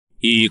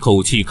一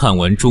口气看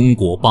完中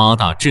国八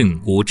大镇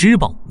国之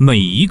宝，每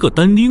一个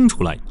单拎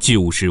出来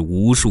就是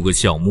无数个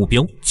小目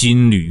标。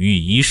金缕玉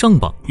衣上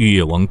榜，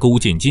越王勾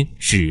践剑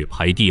只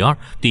排第二，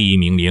第一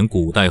名连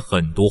古代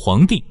很多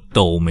皇帝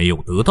都没有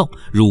得到，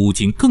如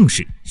今更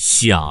是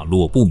下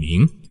落不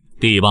明。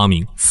第8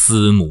名，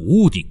司母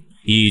戊鼎。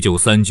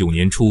1939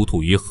年出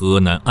土于河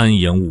南安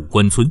阳武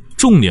关村，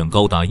重量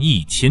高达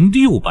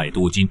1600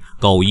多斤，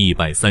高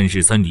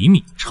133厘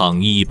米，长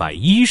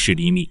110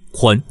厘米，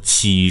宽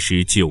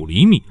79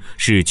厘米，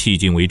是迄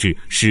今为止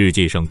世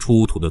界上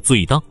出土的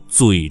最大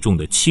最重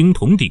的青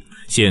铜鼎，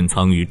现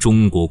藏于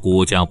中国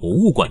国家博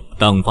物馆。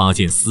当发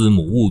现司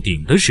母戊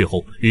鼎的时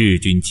候，日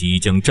军即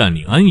将占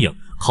领安阳，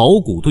考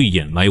古队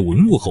掩埋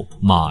文物后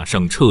马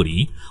上撤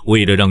离，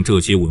为了让这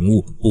些文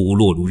物不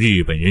落入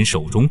日本人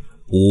手中，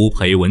吴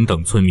培文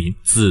等村民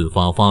自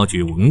发发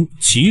掘文物，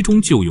其中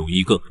就有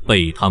一个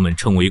被他们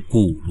称为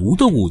古炉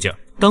的物件。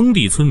当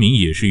地村民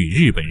也是与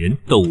日本人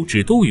斗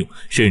智斗勇，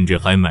甚至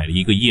还买了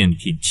一个赝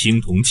品青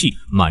铜器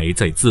埋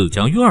在自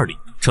家院里，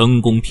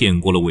成功骗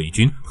过了伪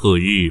军和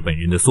日本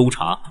人的搜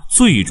查，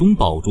最终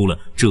保住了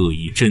这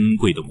一珍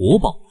贵的国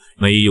宝。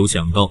没有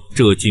想到，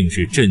这竟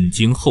是震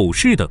惊后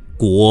世的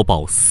国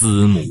宝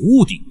司母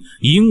戊鼎，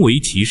因为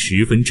其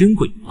十分珍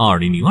贵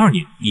，2002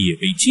年也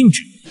被禁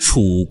止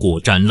出国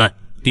展览。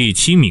第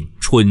7名，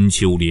春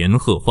秋连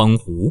鹤方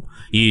壶。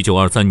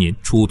1923年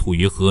出土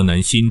于河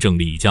南新郑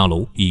李家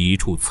楼一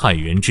处菜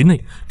园之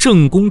内，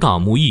正宫大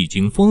墓一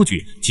经发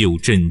掘就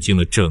震惊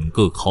了整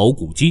个考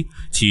古界，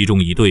其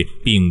中一对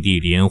并蒂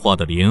莲花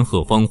的连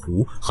鹤方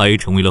壶还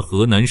成为了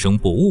河南省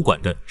博物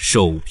馆的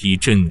首批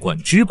镇馆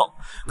之宝。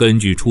根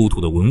据出土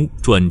的文物，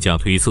专家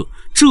推测，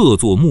这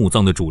座墓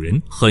葬的主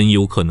人很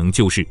有可能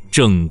就是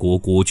郑国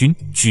国君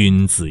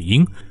君子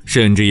婴，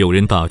甚至有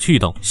人打趣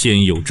道，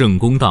先有郑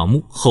公大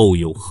墓，后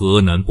有河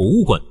南博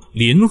物馆。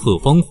连鹤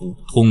方壶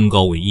通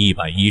高为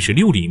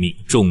116厘米，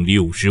重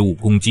65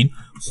公斤，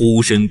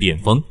壶身扁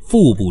方，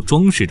腹部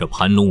装饰着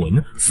盘龙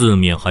纹，四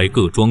面还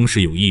各装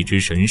饰有一只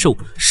神兽，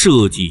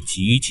设计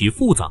极其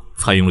复杂，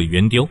采用了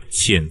圆雕、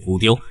浅浮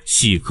雕、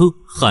细刻、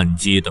焊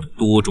接等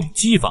多种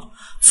技法。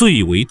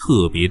最为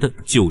特别的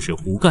就是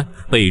壶盖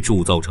被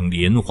铸造成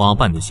莲花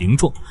瓣的形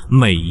状，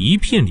每一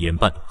片莲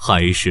瓣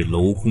还是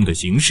镂空的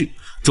形式，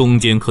中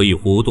间可以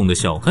活动的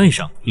小盖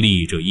上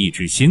立着一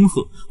只仙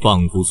鹤，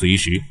仿佛随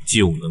时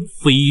就能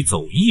飞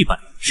走一般，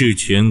是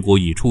全国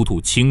已出土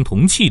青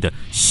铜器的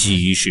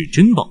稀世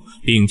珍宝，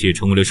并且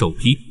成为了首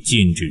批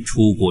禁止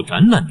出国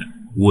展览的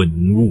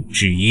文物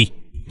之一。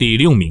第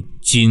6名，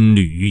金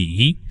缕玉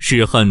衣，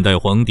是汉代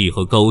皇帝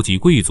和高级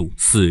贵族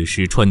死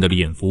时穿的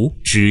殓服，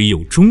只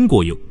有中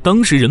国有。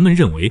当时人们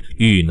认为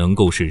玉能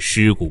够使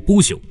尸骨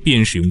不朽，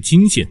便使用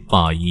金线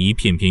把一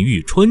片片玉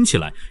穿起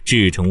来，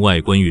制成外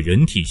观与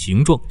人体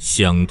形状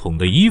相同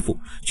的衣服。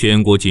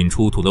全国仅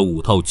出土的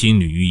5套金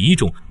缕玉衣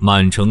中，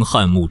满城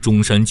汉墓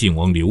中山靖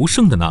王刘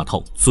胜的那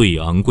套最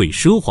昂贵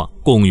奢华，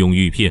共用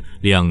玉片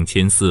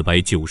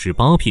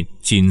2498片，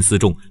金丝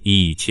重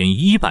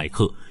1100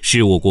克，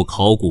是我国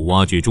考古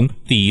挖掘中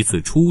第一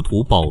次出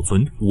土保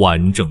存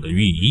完整的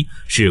玉衣，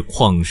是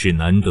旷世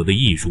难得的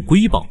艺术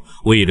瑰宝。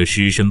为了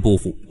尸身不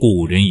腐，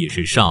古人也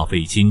是煞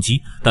费心机，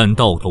但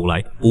到头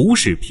来不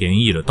是便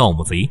宜了盗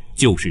墓贼，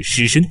就是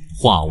尸身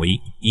化为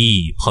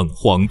一捧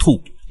黄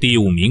土。第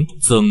5名，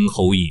曾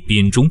侯乙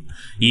编钟。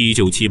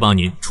1978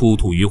年出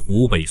土于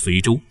湖北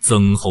随州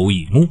曾侯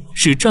乙墓，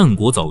是战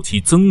国早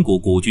期曾国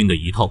国君的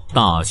一套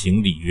大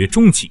型礼乐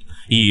重器，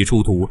一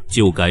出土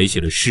就改写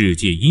了世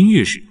界音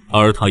乐史，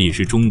而它也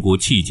是中国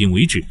迄今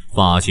为止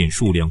发现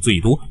数量最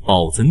多、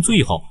保存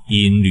最好、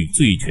音律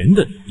最全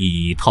的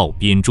一套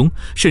编钟，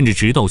甚至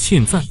直到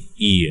现在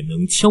也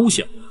能敲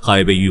响，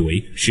还被誉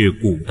为是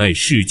古代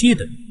世界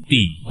的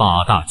第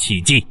8大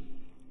奇迹。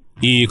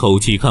一口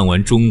气看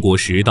完中国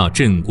10大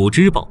镇国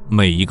之宝，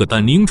每一个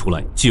单拎出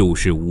来就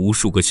是无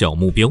数个小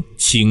目标。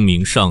清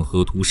明上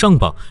河图上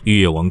榜，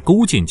越王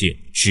勾践剑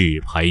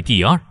只排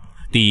第2。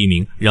第1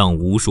名让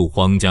无数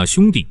皇家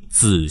兄弟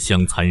自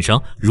相残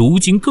杀，如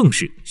今更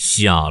是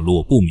下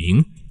落不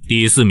明。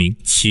第4名，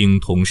青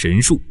铜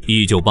神树。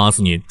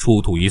1984年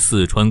出土于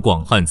四川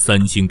广汉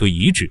三星堆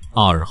遗址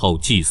2号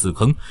祭祀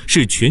坑，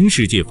是全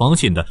世界发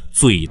现的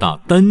最大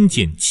单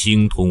件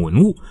青铜文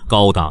物，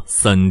高达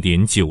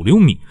3.96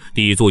米。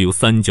底座由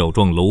三角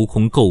状镂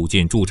空构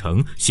件铸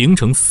成，形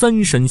成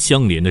3山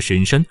相连的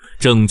神山，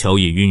正巧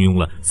也运用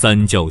了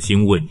三角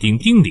形稳定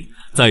定理。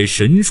在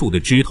神树的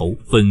枝头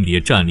分别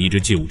站立着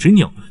9只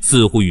鸟，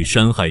似乎与《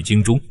山海经》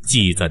中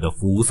记载的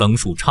扶桑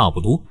树差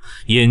不多。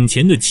眼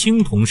前的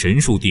青铜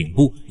神树顶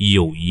部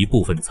有一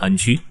部分残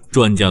缺，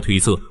专家推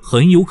测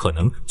很有可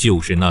能就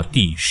是那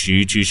第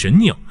10只神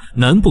鸟，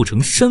难不成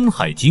《山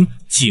海经》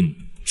竟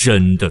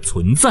真的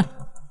存在？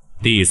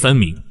第3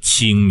名，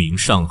清明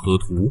上河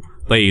图。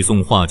北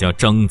宋画家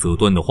张择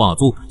端的画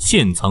作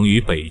现藏于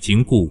北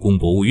京故宫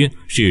博物院，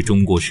是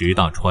中国10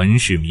大传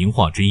世名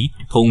画之一，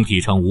通体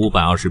长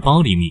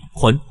528厘米，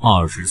宽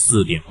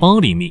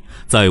24.8厘米。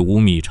在5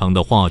米长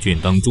的画卷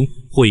当中，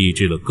绘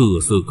制了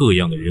各色各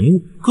样的人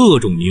物、各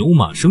种牛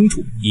马牲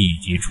畜以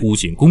及出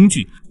行工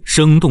具，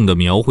生动地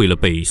描绘了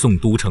北宋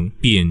都城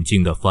汴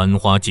京的繁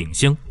华景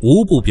象，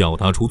无不表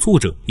达出作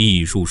者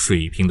艺术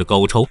水平的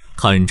高超，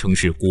堪称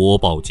是国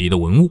宝级的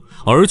文物。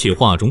而且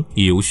画中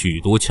也有许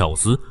多巧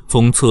思，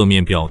从侧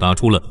面表达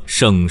出了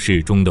盛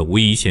世中的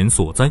危险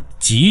所在，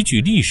极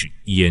具历史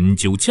研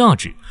究价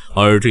值。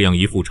而这样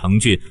一幅长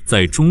卷，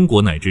在中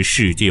国乃至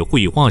世界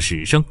绘画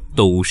史上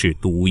都是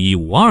独一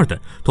无二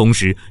的，同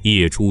时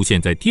也出现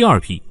在第2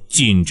批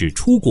禁止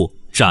出国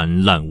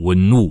展览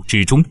文物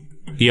之中。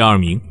第2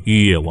名，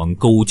越王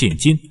勾践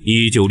剑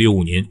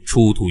，1965年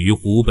出土于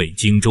湖北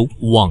荆州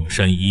望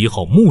山1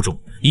号墓中，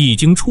一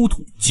经出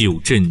土就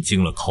震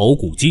惊了考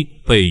古界，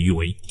被誉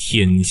为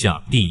天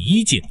下第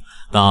1剑。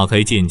打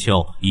开剑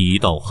鞘，一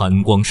道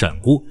寒光闪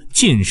过，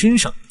剑身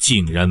上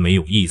竟然没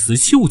有一丝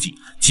锈迹，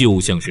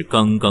就像是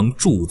刚刚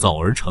铸造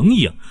而成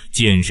一样。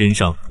剑身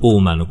上布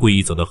满了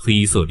规则的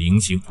黑色菱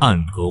形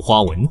暗格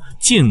花纹，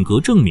剑格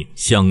正面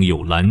镶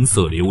有蓝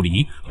色琉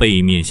璃，背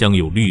面镶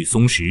有绿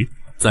松石。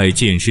在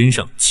剑身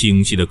上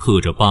清晰地刻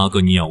着8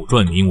个鸟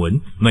篆铭文，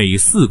每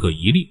4个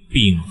一列，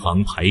并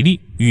行排列。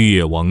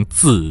越王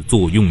自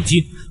作用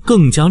剑。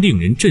更加令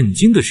人震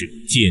惊的是，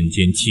剑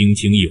尖轻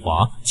轻一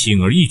划，轻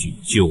而易举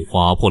就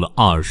划破了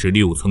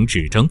26层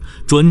纸张。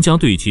专家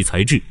对其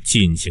材质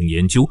进行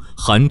研究，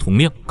含铜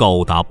量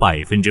高达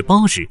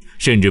80%，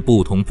甚至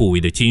不同部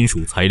位的金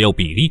属材料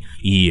比例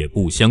也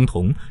不相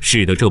同，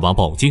使得这把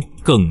宝剑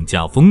更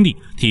加锋利，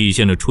体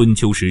现了春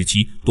秋时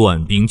期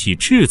短兵器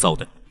制造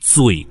的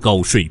最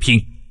高水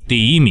平。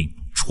第1名，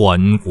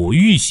传国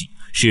玉玺，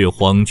是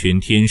皇权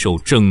天授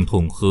正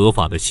统合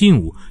法的信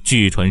物，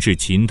据传是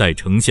秦代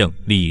丞相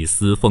李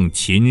斯奉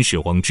秦始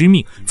皇之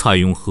命，采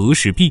用和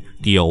氏璧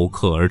雕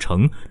刻而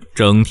成，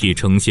整体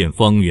呈现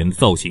方圆的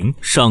造型，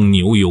上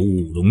牛有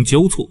5龙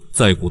交错。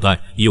在古代，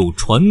有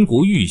传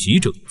国玉玺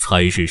者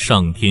才是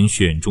上天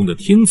选中的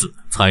天子，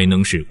才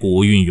能使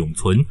国运永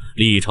存。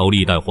历朝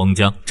历代皇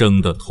家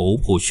争得头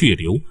破血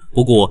流。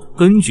不过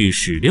根据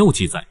史料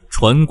记载，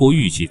传国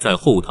玉玺在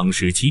后唐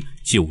时期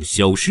就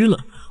消失了。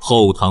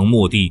后唐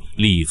末帝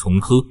李从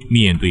珂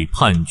面对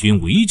叛军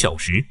围剿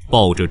时，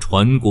抱着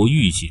传国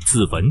玉玺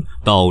自焚，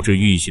导致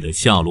玉玺的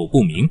下落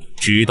不明，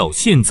直到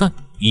现在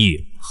也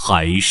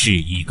还是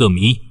一个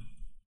谜。